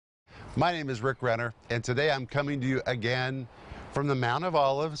My name is Rick Renner, and today I'm coming to you again from the Mount of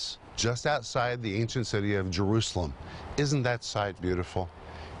Olives, just outside the ancient city of Jerusalem. Isn't that sight beautiful?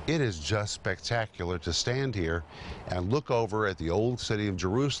 It is just spectacular to stand here and look over at the old city of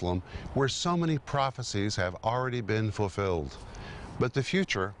Jerusalem, where so many prophecies have already been fulfilled. But the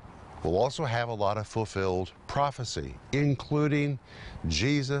future will also have a lot of fulfilled prophecy, including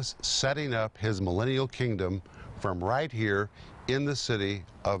Jesus setting up his millennial kingdom from right here in the city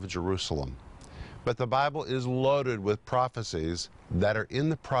of Jerusalem. But the Bible is loaded with prophecies that are in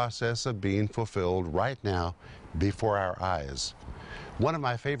the process of being fulfilled right now before our eyes. One of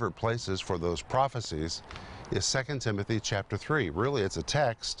my favorite places for those prophecies is 2 Timothy chapter 3. Really, it's a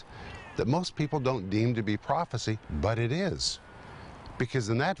text that most people don't deem to be prophecy, but it is. Because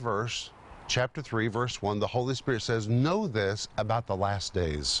in that verse, chapter 3, verse 1, the Holy Spirit says, "Know this about the last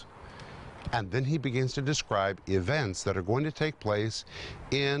days." And then he begins to describe events that are going to take place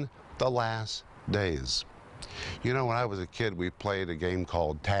in the last days. You know, when I was a kid, we played a game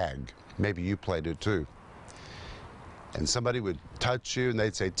called tag. Maybe you played it too. And somebody would touch you and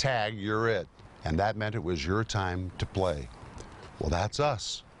they'd say, "Tag, you're it." And that meant it was your time to play. Well, that's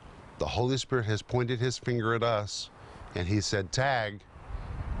us. The Holy Spirit has pointed his finger at us and he said, "Tag,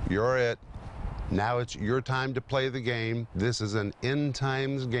 you're it. Now it's your time to play the game. This is an end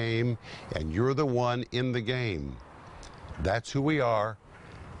times game, and you're the one in the game." That's who we are.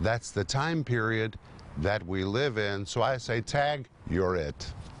 That's the time period that we live in. So I say, tag, you're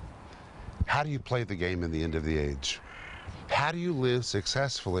it. How do you play the game in the end of the age? How do you live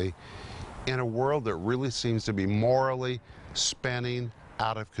successfully in a world that really seems to be morally spinning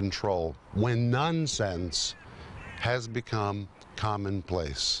out of control, when nonsense has become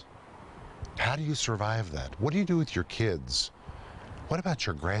commonplace? How do you survive that? What do you do with your kids? What about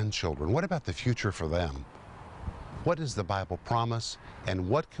your grandchildren? What about the future for them? What does the Bible promise, and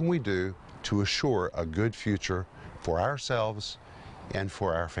what can we do to assure a good future for ourselves and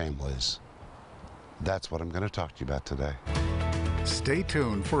for our families? That's what I'm going to talk to you about today. Stay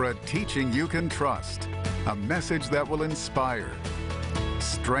tuned for a teaching you can trust, a message that will inspire,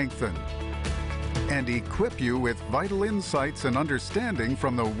 strengthen, and equip you with vital insights and understanding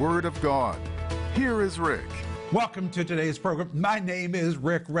from the Word of God. Here is Rick. Welcome to today's program. My name is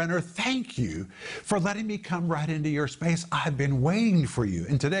Rick Renner. Thank you for letting me come right into your space. I've been waiting for you.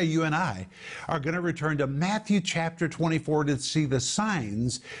 And today you and I are going to return to Matthew chapter 24 to see the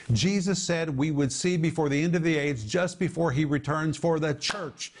signs Jesus said we would see before the end of the age, just before he returns for the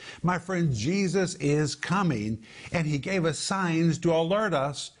church. My friend, Jesus is coming, and he gave us signs to alert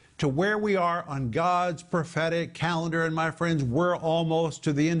us to where we are on God's prophetic calendar. And my friends, we're almost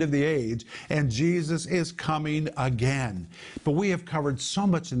to the end of the age, and Jesus is coming again. But we have covered so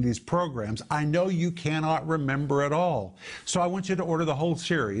much in these programs, I know you cannot remember it all. So I want you to order the whole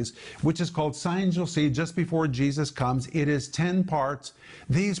series, which is called Signs You'll See Just Before Jesus Comes. It is 10 parts.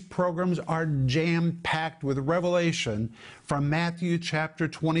 These programs are jam-packed with revelation from Matthew chapter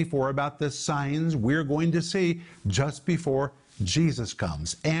 24 about the signs we're going to see just before Jesus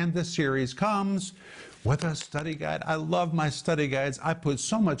comes. And the series comes with a study guide. I love my study guides. I put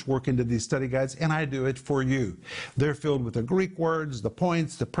so much work into these study guides, and I do it for you. They're filled with the Greek words, the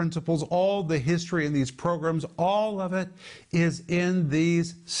points, the principles, all the history in these programs. All of it is in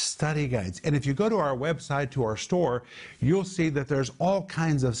these study guides. And if you go to our website, to our store, you'll see that there's all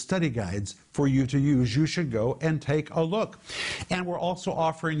kinds of study guides for you to use. You should go and take a look. And we're also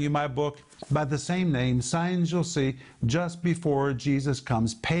offering you my book by the same name, Signs You'll See Just Before Jesus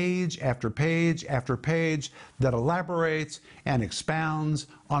Comes, page after page after page, that elaborates and expounds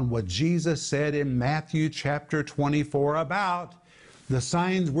on what Jesus said in Matthew chapter 24 about the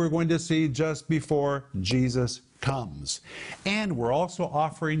signs we're going to see just before Jesus comes. And we're also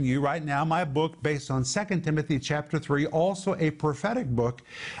offering you right now my book based on 2 Timothy chapter 3, also a prophetic book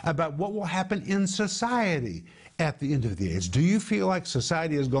about what will happen in society at the end of the age. Do you feel like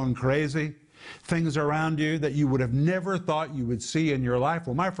society is going crazy? Things around you that you would have never thought you would see in your life?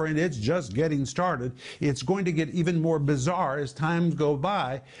 Well, my friend, it's just getting started. It's going to get even more bizarre as times go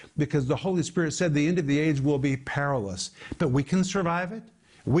by, because the Holy Spirit said the end of the age will be perilous. But we can survive it.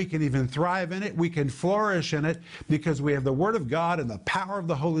 We can even thrive in it. We can flourish in it because we have the Word of God and the power of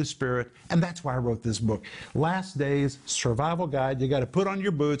the Holy Spirit. And that's why I wrote this book, Last Days Survival Guide. You got to put on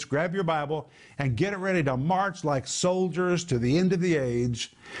your boots, grab your Bible, and get it ready to march like soldiers to the end of the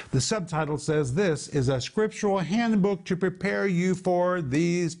age. The subtitle says this is a scriptural handbook to prepare you for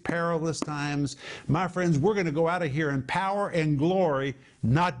these perilous times. My friends, we're going to go out of here in power and glory,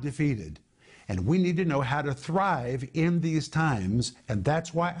 not defeated. And we need to know how to thrive in these times. And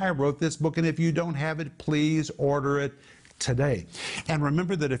that's why I wrote this book. And if you don't have it, please order it today. And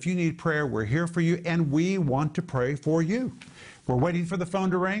remember that if you need prayer, we're here for you, and we want to pray for you. We're waiting for the phone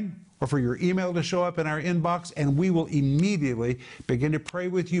to ring or for your email to show up in our inbox, and we will immediately begin to pray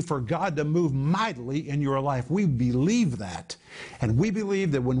with you for God to move mightily in your life. We believe that. And we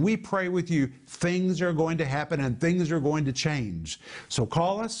believe that when we pray with you, things are going to happen and things are going to change. So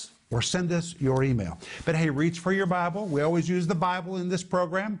call us or send us your email. But hey, reach for your Bible. We always use the Bible in this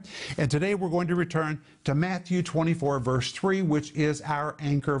program. And today we're going to return to Matthew 24, verse 3, which is our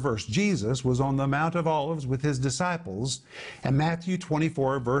anchor verse. Jesus was on the Mount of Olives with his disciples, and Matthew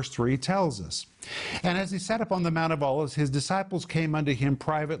 24, verse 3 tells us, "And as he sat upon the Mount of Olives, his disciples came unto him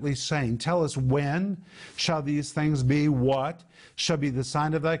privately, saying, Tell us, when shall these things be? What shall be the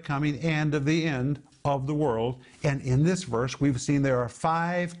sign of thy coming and of the end of the world?" And in this verse, we've seen there are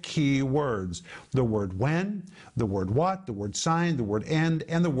 5 key words: the word when, the word what, the word sign, the word end,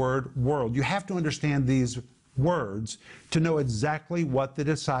 and the word world. You have to understand these words to know exactly what the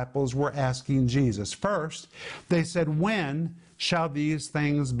disciples were asking Jesus. First, they said, when shall these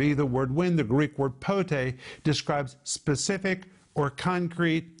things be? The word when, the Greek word pote, describes specific or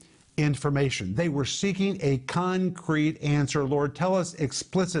concrete information. They were seeking a concrete answer. Lord, tell us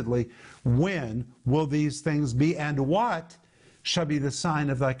explicitly, when will these things be, and what shall be the sign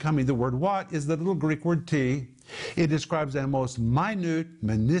of thy coming? The word what is the little Greek word t. It describes a most minute,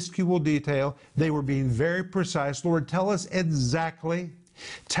 minuscule detail. They were being very precise. Lord, tell us exactly.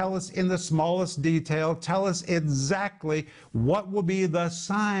 Tell us in the smallest detail. Tell us exactly what will be the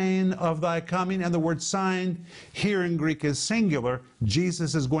sign of thy coming. And the word sign here in Greek is singular.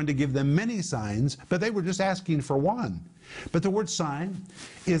 Jesus is going to give them many signs, but they were just asking for one. But the word sign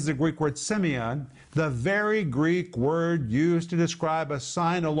is the Greek word semeion, the very Greek word used to describe a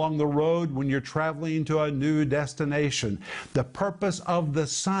sign along the road when you're traveling to a new destination. The purpose of the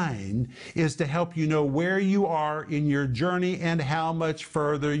sign is to help you know where you are in your journey and how much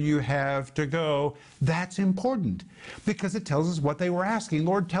further you have to go. That's important because it tells us what they were asking.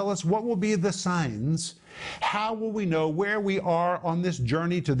 Lord, tell us what will be the signs. How will we know where we are on this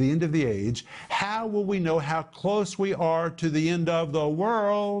journey to the end of the age? How will we know how close we are to the end of the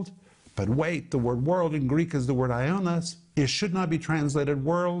world? But wait, the word world in Greek is the word ionos. It should not be translated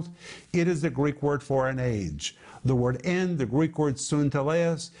world. It is the Greek word for an age. The word end, the Greek word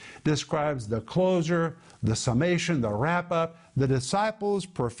sunteleos, describes the closure, the summation, the wrap-up. The disciples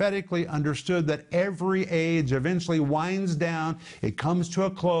prophetically understood that every age eventually winds down, it comes to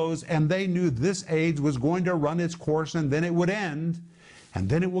a close, and they knew this age was going to run its course and then it would end, and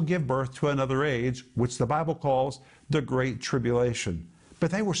then it will give birth to another age, which the Bible calls the Great Tribulation. But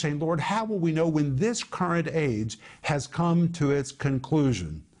they were saying, Lord, how will we know when this current age has come to its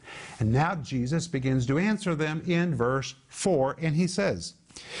conclusion? And now Jesus begins to answer them in verse 4, and he says,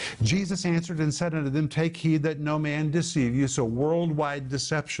 Jesus answered and said unto them, Take heed that no man deceive you. So worldwide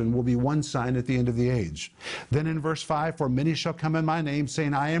deception will be one sign at the end of the age. Then in verse 5, For many shall come in my name,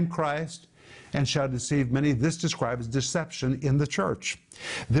 saying, I am Christ, and shall deceive many. This describes deception in the church.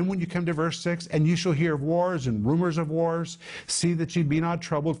 Then when you come to verse 6, And you shall hear of wars and rumors of wars. See that ye be not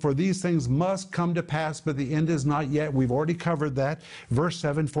troubled, for these things must come to pass, but the end is not yet. We've already covered that. Verse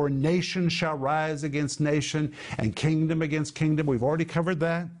 7, For nation shall rise against nation, and kingdom against kingdom. We've already covered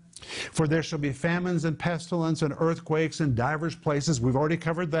that. For there shall be famines and pestilence and earthquakes in divers places. We've already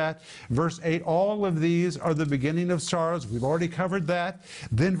covered that. Verse 8, all of these are the beginning of sorrows. We've already covered that.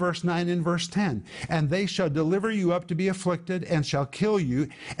 Then verse 9 and verse 10, And they shall deliver you up to be afflicted, and shall kill you,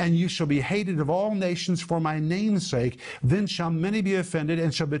 and you shall be hated of all nations for my name's sake. Then shall many be offended,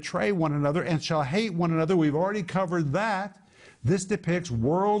 and shall betray one another, and shall hate one another. We've already covered that. This depicts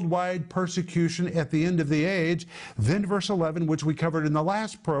worldwide persecution at the end of the age. Then verse 11, which we covered in the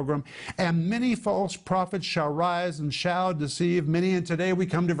last program, And many false prophets shall rise and shall deceive many. And today we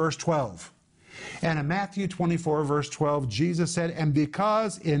come to verse 12. And in Matthew 24, verse 12, Jesus said, And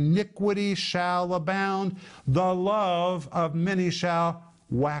because iniquity shall abound, the love of many shall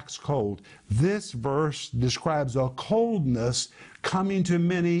wax cold. This verse describes a coldness coming to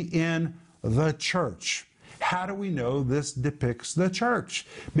many in the church. How do we know this depicts the church?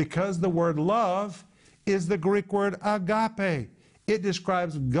 Because the word love is the Greek word agape. It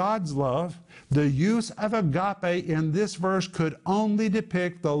describes God's love. The use of agape in this verse could only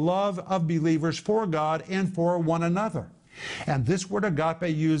depict the love of believers for God and for one another. And this word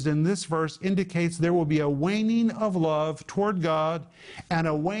agape used in this verse indicates there will be a waning of love toward God and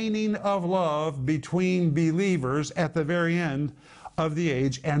a waning of love between believers at the very end of the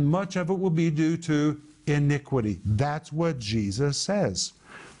age, and much of it will be due to iniquity. That's what Jesus says.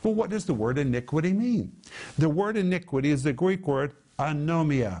 Well, what does the word iniquity mean? The word iniquity is the Greek word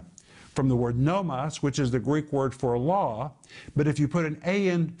anomia. from the word nomos, which is the Greek word for law, but if you put an A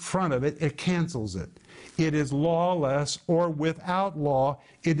in front of it, it cancels it. It is lawless or without law.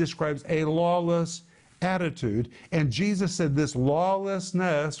 It describes a lawless attitude. And Jesus said this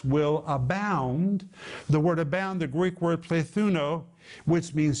lawlessness will abound. The word abound, the Greek word plethuno,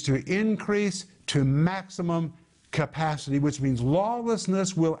 which means to increase to maximum capacity, which means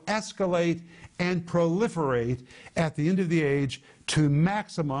lawlessness will escalate and proliferate at the end of the age to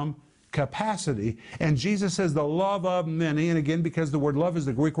maximum capacity. And Jesus says the love of many, and again, because the word love is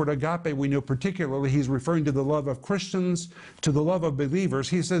the Greek word agape, we know particularly he's referring to the love of Christians, to the love of believers.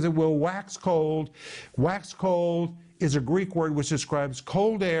 He says it will wax cold. Wax cold is a Greek word which describes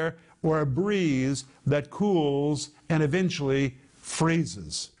cold air or a breeze that cools and eventually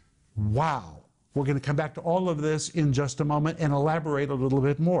freezes. Wow. We're going to come back to all of this in just a moment and elaborate a little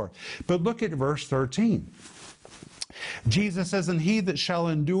bit more. But look at verse 13. Jesus says, and he that shall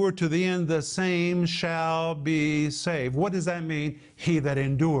endure to the end, the same shall be saved. What does that mean? He that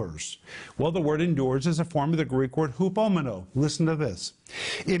endures. Well, the word endures is a form of the Greek word hupomeno. Listen to this.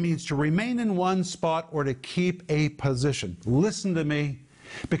 It means to remain in one spot or to keep a position. Listen to me.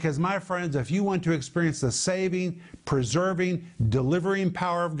 Because, my friends, if you want to experience the saving, preserving, delivering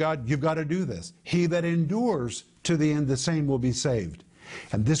power of God, you've got to do this. He that endures to the end, the same will be saved.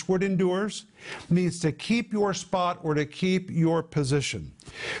 And this word endures means to keep your spot or to keep your position.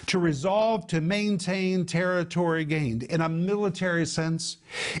 To resolve to maintain territory gained. In a military sense,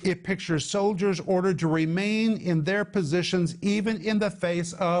 it pictures soldiers ordered to remain in their positions even in the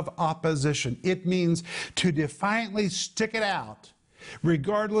face of opposition. It means to defiantly stick it out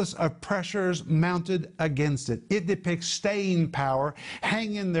regardless of pressures mounted against it. It depicts staying power,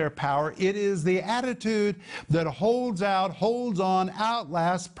 hang in there power. It is the attitude that holds out, holds on,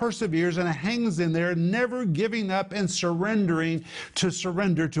 outlasts, perseveres, and hangs in there, never giving up and surrendering to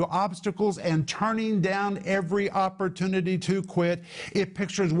surrender to obstacles and turning down every opportunity to quit. It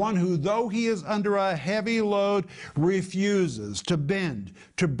pictures one who, though he is under a heavy load, refuses to bend,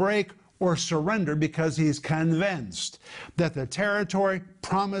 to break, or surrender because he's convinced that the territory,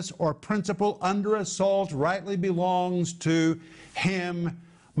 promise, or principle under assault rightly belongs to him.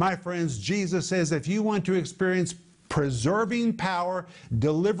 My friends, Jesus says if you want to experience preserving power,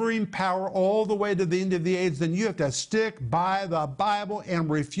 delivering power all the way to the end of the age, then you have to stick by the Bible and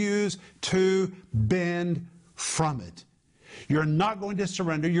refuse to bend from it. You're not going to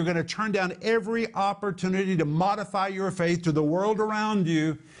surrender. You're going to turn down every opportunity to modify your faith to the world around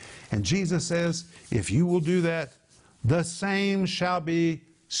you. And Jesus says, if you will do that, the same shall be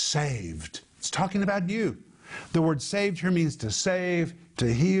saved. It's talking about you. The word saved here means to save,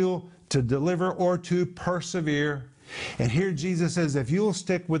 to heal, to deliver, or to persevere. And here Jesus says, if you'll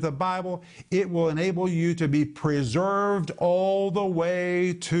stick with the Bible, it will enable you to be preserved all the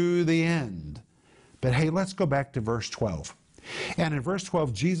way to the end. But hey, let's go back to verse 12. And in verse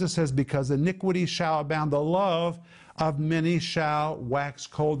 12, Jesus says, because iniquity shall abound, the love of many shall wax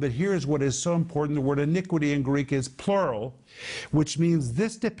cold. But here's what is so important. The word iniquity in Greek is plural, which means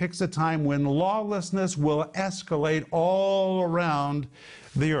this depicts a time when lawlessness will escalate all around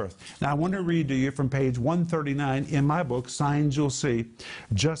the earth. Now, I want to read to you from page 139 in my book, Signs You'll See,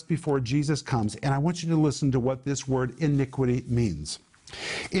 just before Jesus comes. And I want you to listen to what this word iniquity means.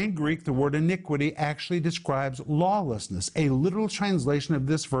 In Greek, the word iniquity actually describes lawlessness. A literal translation of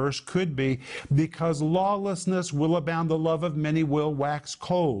this verse could be, because lawlessness will abound, the love of many will wax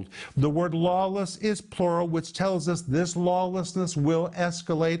cold. The word lawless is plural, which tells us this lawlessness will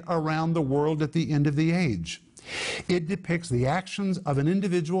escalate around the world at the end of the age. It depicts the actions of an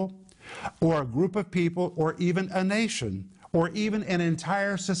individual or a group of people or even a nation, or even an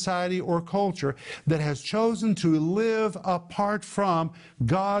entire society or culture that has chosen to live apart from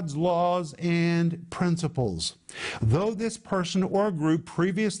God's laws and principles. Though this person or group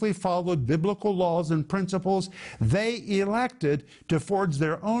previously followed biblical laws and principles, they elected to forge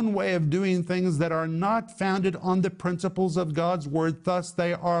their own way of doing things that are not founded on the principles of God's Word. Thus,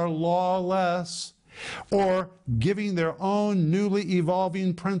 they are lawless, or giving their own newly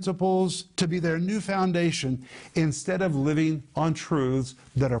evolving principles to be their new foundation instead of living on truths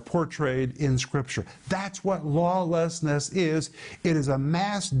that are portrayed in Scripture. That's what lawlessness is. It is a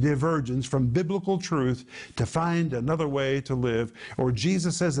mass divergence from biblical truth to find another way to live. Or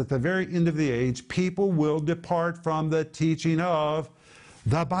Jesus says at the very end of the age, people will depart from the teaching of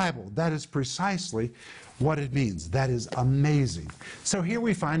the Bible. That is precisely what it means. That is amazing. So here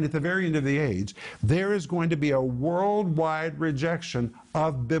we find at the very end of the age, there is going to be a worldwide rejection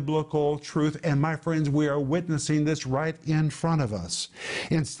of biblical truth. And my friends, we are witnessing this right in front of us.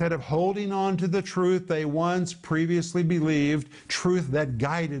 Instead of holding on to the truth they once previously believed, truth that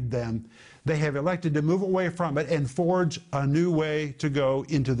guided them, they have elected to move away from it and forge a new way to go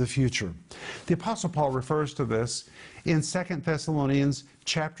into the future. The Apostle Paul refers to this in 2 Thessalonians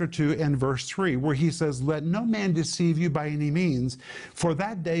chapter 2 and verse 3, where he says, "Let no man deceive you by any means, for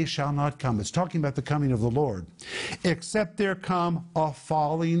that day shall not come." It's talking about the coming of the Lord. "Except there come a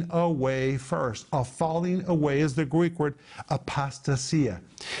falling away first." A falling away is the Greek word apostasia.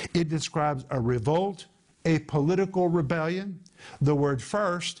 It describes a revolt, a political rebellion. The word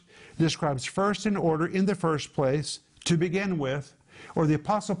first describes first in order, in the first place, to begin with. Or the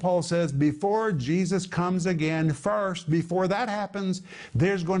Apostle Paul says, before Jesus comes again, first, before that happens,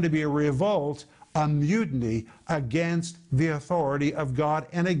 there's going to be a revolt, a mutiny against the authority of God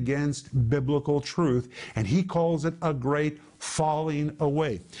and against biblical truth. And he calls it a great falling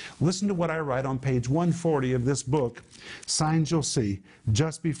away. Listen to what I write on page 140 of this book, Signs You'll See,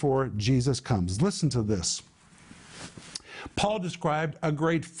 just before Jesus comes. Listen to this. Paul described a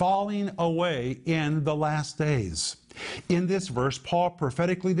great falling away in the last days. In this verse, Paul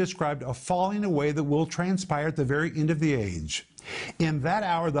prophetically described a falling away that will transpire at the very end of the age. In that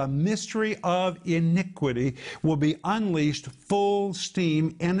hour, the mystery of iniquity will be unleashed full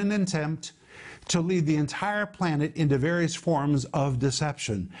steam in an attempt to lead the entire planet into various forms of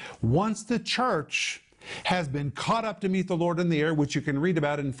deception. Once the church has been caught up to meet the Lord in the air, which you can read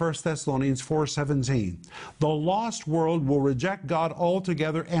about in 1 Thessalonians 4:17. The lost world will reject God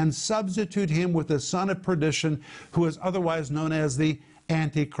altogether and substitute him with the son of perdition, who is otherwise known as the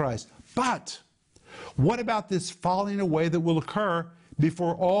Antichrist. But what about this falling away that will occur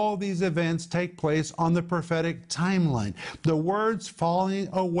before all these events take place on the prophetic timeline? The words falling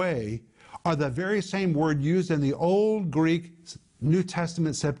away are the very same word used in the Old Greek New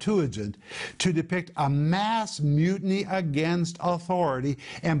Testament Septuagint to depict a mass mutiny against authority.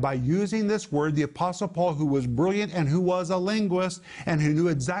 And by using this word, the Apostle Paul, who was brilliant and who was a linguist and who knew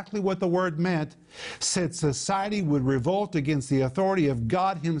exactly what the word meant, said society would revolt against the authority of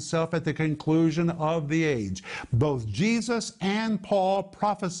God himself at the conclusion of the age. Both Jesus and Paul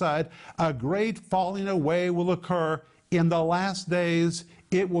prophesied a great falling away will occur in the last days.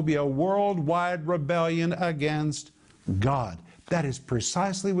 It will be a worldwide rebellion against God. That is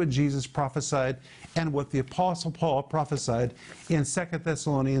precisely what Jesus prophesied and what the Apostle Paul prophesied in 2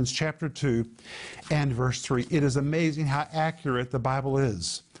 Thessalonians chapter 2 and verse 3. It is amazing how accurate the Bible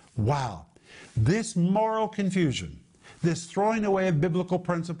is. Wow. This moral confusion, this throwing away of biblical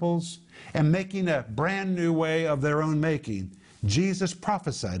principles and making a brand new way of their own making, Jesus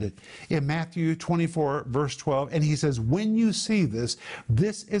prophesied it in Matthew 24, verse 12, and he says, when you see this,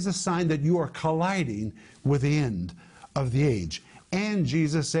 this is a sign that you are colliding with the end of the age. And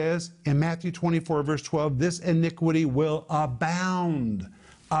Jesus says in Matthew 24, verse 12, this iniquity will abound.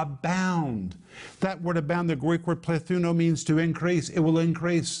 Abound. That word abound, the Greek word plethuno, means to increase. It will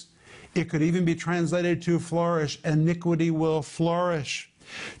increase. It could even be translated to flourish. Iniquity will flourish.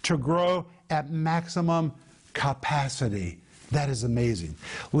 To grow at maximum capacity. That is amazing.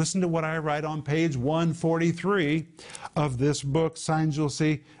 Listen to what I write on page 143 of this book, Signs You'll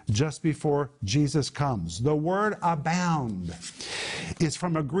See, just before Jesus comes. The word abound is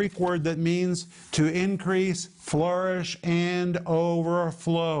from a Greek word that means to increase, flourish, and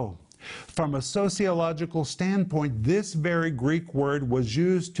overflow. From a sociological standpoint, this very Greek word was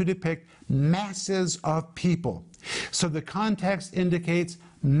used to depict masses of people. So the context indicates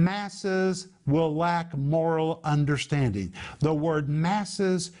masses will lack moral understanding. The word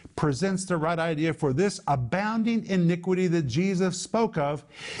masses presents the right idea for this abounding iniquity that Jesus spoke of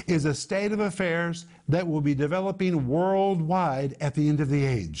is a state of affairs that will be developing worldwide at the end of the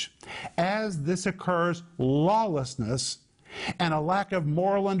age. As this occurs, lawlessness and a lack of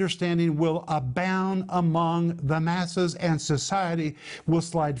moral understanding will abound among the masses, and society will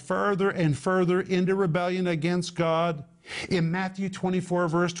slide further and further into rebellion against God. In Matthew 24,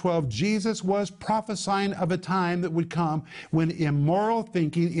 verse 12, Jesus was prophesying of a time that would come when immoral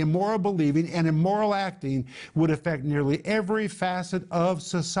thinking, immoral believing, and immoral acting would affect nearly every facet of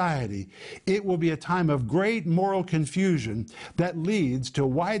society. It will be a time of great moral confusion that leads to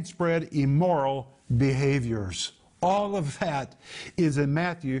widespread immoral behaviors. All of that is in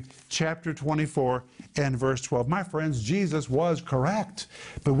Matthew chapter 24 and verse 12. My friends, Jesus was correct.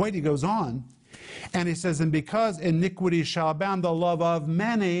 But wait, he goes on. And he says, and because iniquity shall abound, the love of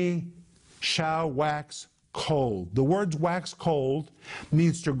many shall wax cold. The words wax cold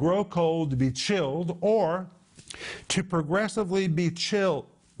means to grow cold, to be chilled, or to progressively be chilled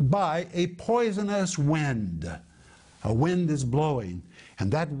by a poisonous wind. A wind is blowing,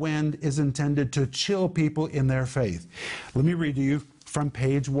 and that wind is intended to chill people in their faith. Let me read to you from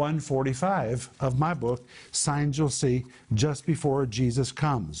page 145 of my book, Signs You'll See Just Before Jesus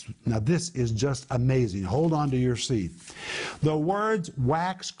Comes. Now this is just amazing. Hold on to your seat. The words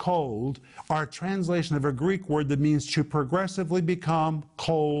wax cold are a translation of a Greek word that means to progressively become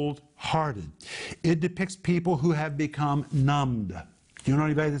cold-hearted. It depicts people who have become numbed. Do you know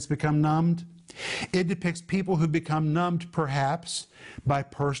anybody that's become numbed? It depicts people who become numbed perhaps by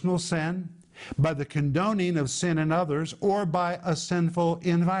personal sin, by the condoning of sin in others, or by a sinful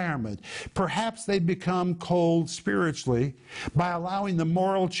environment. Perhaps they become cold spiritually by allowing the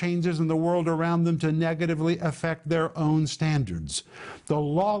moral changes in the world around them to negatively affect their own standards. The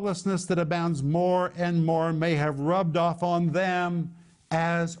lawlessness that abounds more and more may have rubbed off on them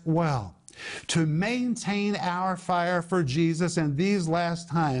as well. To maintain our fire for Jesus in these last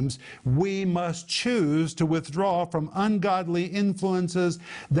times, we must choose to withdraw from ungodly influences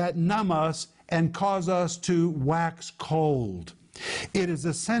that numb us and cause us to wax cold. It is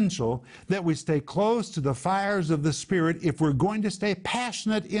essential that we stay close to the fires of the Spirit if we're going to stay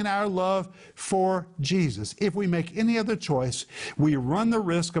passionate in our love for Jesus. If we make any other choice, we run the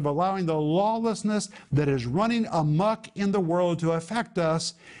risk of allowing the lawlessness that is running amok in the world to affect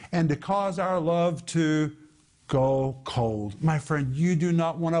us and to cause our love to go cold. My friend, you do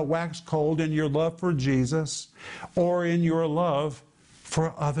not want to wax cold in your love for Jesus or in your love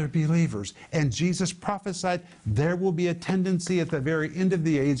for other believers. And Jesus prophesied there will be a tendency at the very end of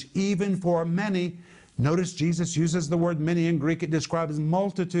the age, even for many. Notice Jesus uses the word many in Greek. It describes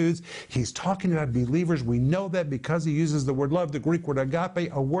multitudes. He's talking about believers. We know that because he uses the word love, the Greek word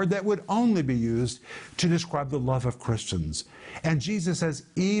agape, a word that would only be used to describe the love of Christians. And Jesus says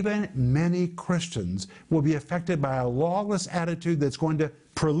even many Christians will be affected by a lawless attitude that's going to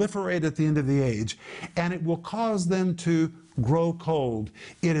proliferate at the end of the age, and it will cause them to grow cold.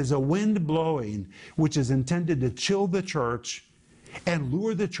 It is a wind blowing which is intended to chill the church and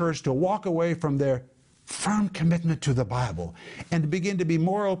lure the church to walk away from their firm commitment to the Bible and to begin to be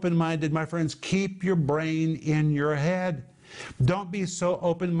more open-minded. My friends, keep your brain in your head. Don't be so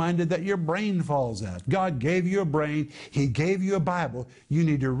open-minded that your brain falls out. God gave you a brain. He gave you a Bible. You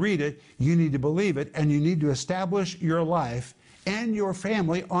need to read it. You need to believe it. And you need to establish your life and your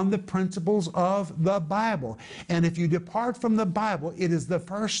family on the principles of the Bible. And if you depart from the Bible, it is the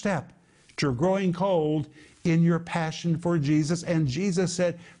first step to growing cold in your passion for Jesus. And Jesus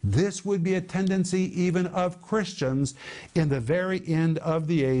said this would be a tendency even of Christians in the very end of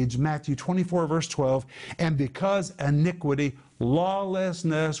the age. Matthew 24, verse 12, and because iniquity,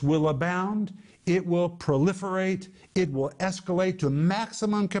 lawlessness will abound, it will proliferate, it will escalate to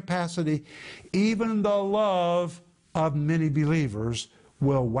maximum capacity, even the love of many believers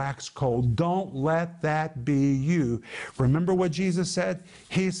will wax cold. Don't let that be you. Remember what Jesus said?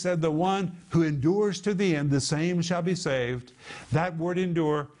 He said, the one who endures to the end, the same shall be saved. That word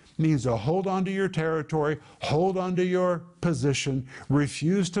endure means to hold on to your territory, hold on to your position,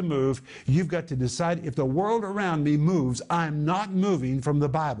 refuse to move. You've got to decide, if the world around me moves, I'm not moving from the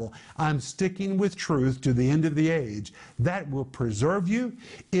Bible. I'm sticking with truth to the end of the age. That will preserve you.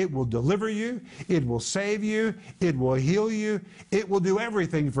 It will deliver you. It will save you. It will heal you. It will do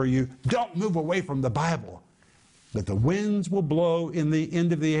everything for you. Don't move away from the Bible. But the winds will blow in the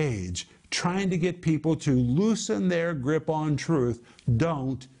end of the age, trying to get people to loosen their grip on truth.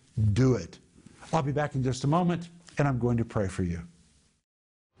 Don't do it. I'll be back in just a moment, and I'm going to pray for you.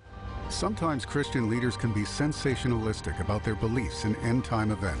 Sometimes Christian leaders can be sensationalistic about their beliefs in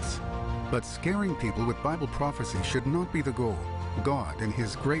end-time events. But scaring people with Bible prophecy should not be the goal. God, in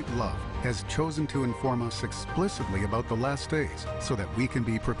His great love, has chosen to inform us explicitly about the last days so that we can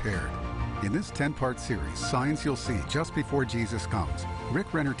be prepared. In this 10-part series, Signs You'll See Just Before Jesus Comes,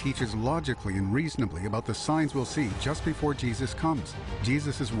 Rick Renner teaches logically and reasonably about the signs we'll see just before Jesus comes.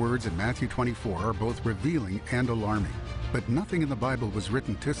 Jesus' words in Matthew 24 are both revealing and alarming. But nothing in the Bible was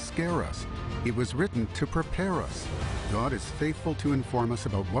written to scare us. It was written to prepare us. God is faithful to inform us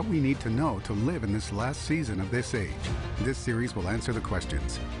about what we need to know to live in this last season of this age. This series will answer the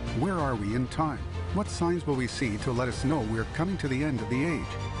questions. Where are we in time? What signs will we see to let us know we're coming to the end of the age?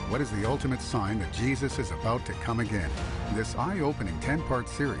 What is the ultimate sign that Jesus is about to come again? This eye-opening 10-part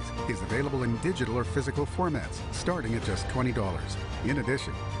series is available in digital or physical formats, starting at just $20. In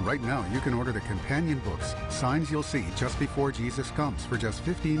addition, right now you can order the companion books, Signs You'll See Just Before Jesus Comes, for just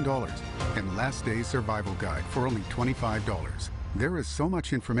 $15, and Last Days Survival Guide for only $25. There is so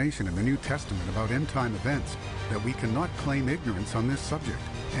much information in the New Testament about end-time events that we cannot claim ignorance on this subject.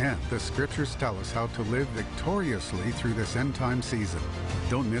 And the Scriptures tell us how to live victoriously through this end-time season.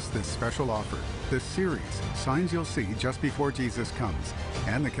 Don't miss this special offer, the series, Signs You'll See Just Before Jesus Comes,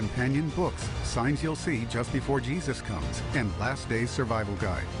 and the companion books, Signs You'll See Just Before Jesus Comes, and Last Days Survival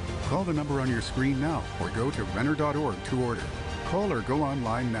Guide. Call the number on your screen now or go to Renner.org to order. Call or go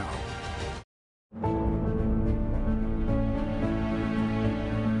online now.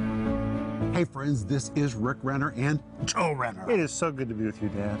 Hey friends, this is Rick Renner and Joe Renner. It is so good to be with you,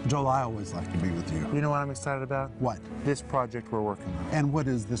 Dad. Joel, I always like to be with you. You know what I'm excited about? What? This project we're working on. And what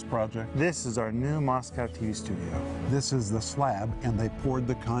is this project? This is our new Moscow TV studio. This is the slab, and they poured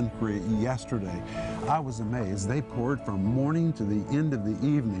the concrete yesterday. I was amazed. They poured from morning to the end of the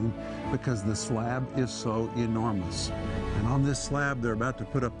evening because the slab is so enormous. And on this slab, they're about to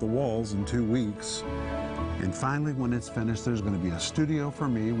put up the walls in 2 weeks. And finally, when it's finished, there's going to be a studio for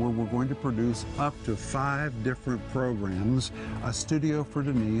me where we're going to produce up to 5 different programs, a studio for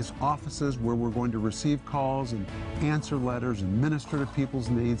Denise, offices where we're going to receive calls and answer letters and minister to people's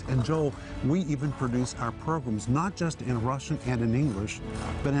needs. And Joel, we even produce our programs not just in Russian and in English,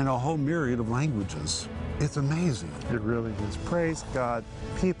 but in a whole myriad of languages. It's amazing. It really is. Praise God.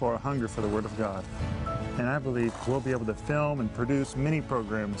 People are hungry for the Word of God. And I believe we'll be able to film and produce many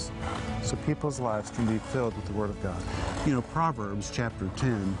programs so people's lives can be filled with the Word of God. You know, Proverbs chapter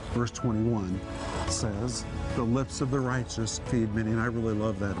 10, verse 21 says, "The lips of the righteous feed many," and I really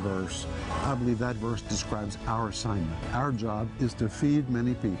love that verse. I believe that verse describes our assignment. Our job is to feed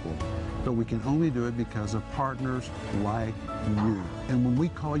many people, but we can only do it because of partners like you. And when we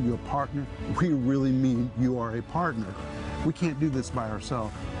call you a partner, we really mean you are a partner. We can't do this by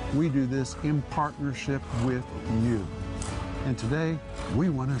ourselves. We do this in partnership with you. And today, we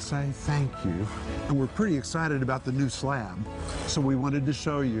want to say thank you. And we're pretty excited about the new slab. So we wanted to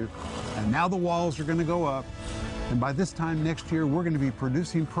show you. And now the walls are going to go up. And by this time next year, we're going to be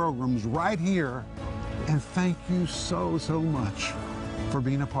producing programs right here. And thank you so, so much for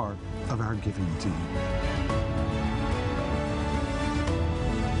being a part of our giving team.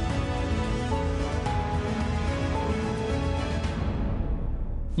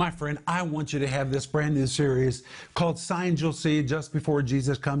 My friend, I want you to have this brand new series called Signs You'll See Just Before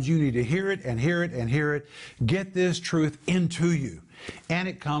Jesus Comes. You need to hear it and hear it and hear it. Get this truth into you. And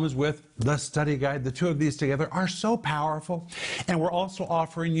it comes with the study guide. The two of these together are so powerful. And we're also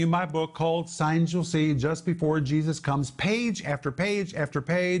offering you my book called Signs You'll See Just Before Jesus Comes, page after page after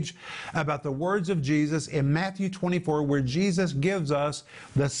page, about the words of Jesus in Matthew 24, where Jesus gives us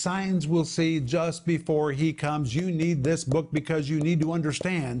the signs we'll see just before he comes. You need this book because you need to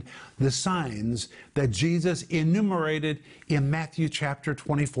understand the signs that Jesus enumerated in Matthew chapter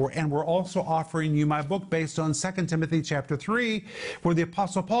 24. And we're also offering you my book based on 2 Timothy chapter 3, where the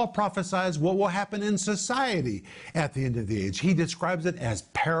Apostle Paul prophesies what will happen in society at the end of the age. He describes it as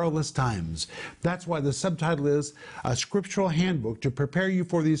perilous times. That's why the subtitle is A Scriptural Handbook to Prepare You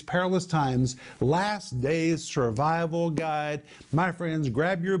for These Perilous Times, Last Days Survival Guide. My friends,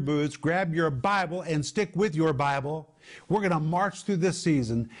 grab your boots, grab your Bible, and stick with your Bible. We're going to march through this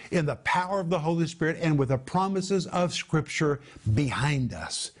season in the power of the Holy Spirit and with the promises of Scripture behind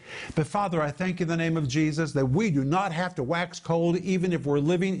us. But Father, I thank you in the name of Jesus that we do not have to wax cold even if we're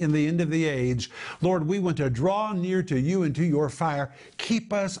living in the end of the age. Lord, we want to draw near to you and to your fire.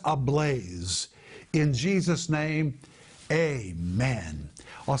 Keep us ablaze. In Jesus' name, amen.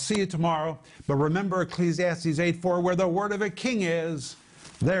 I'll see you tomorrow. But remember Ecclesiastes 8:4, where the word of a king is,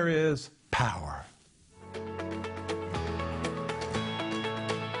 there is power.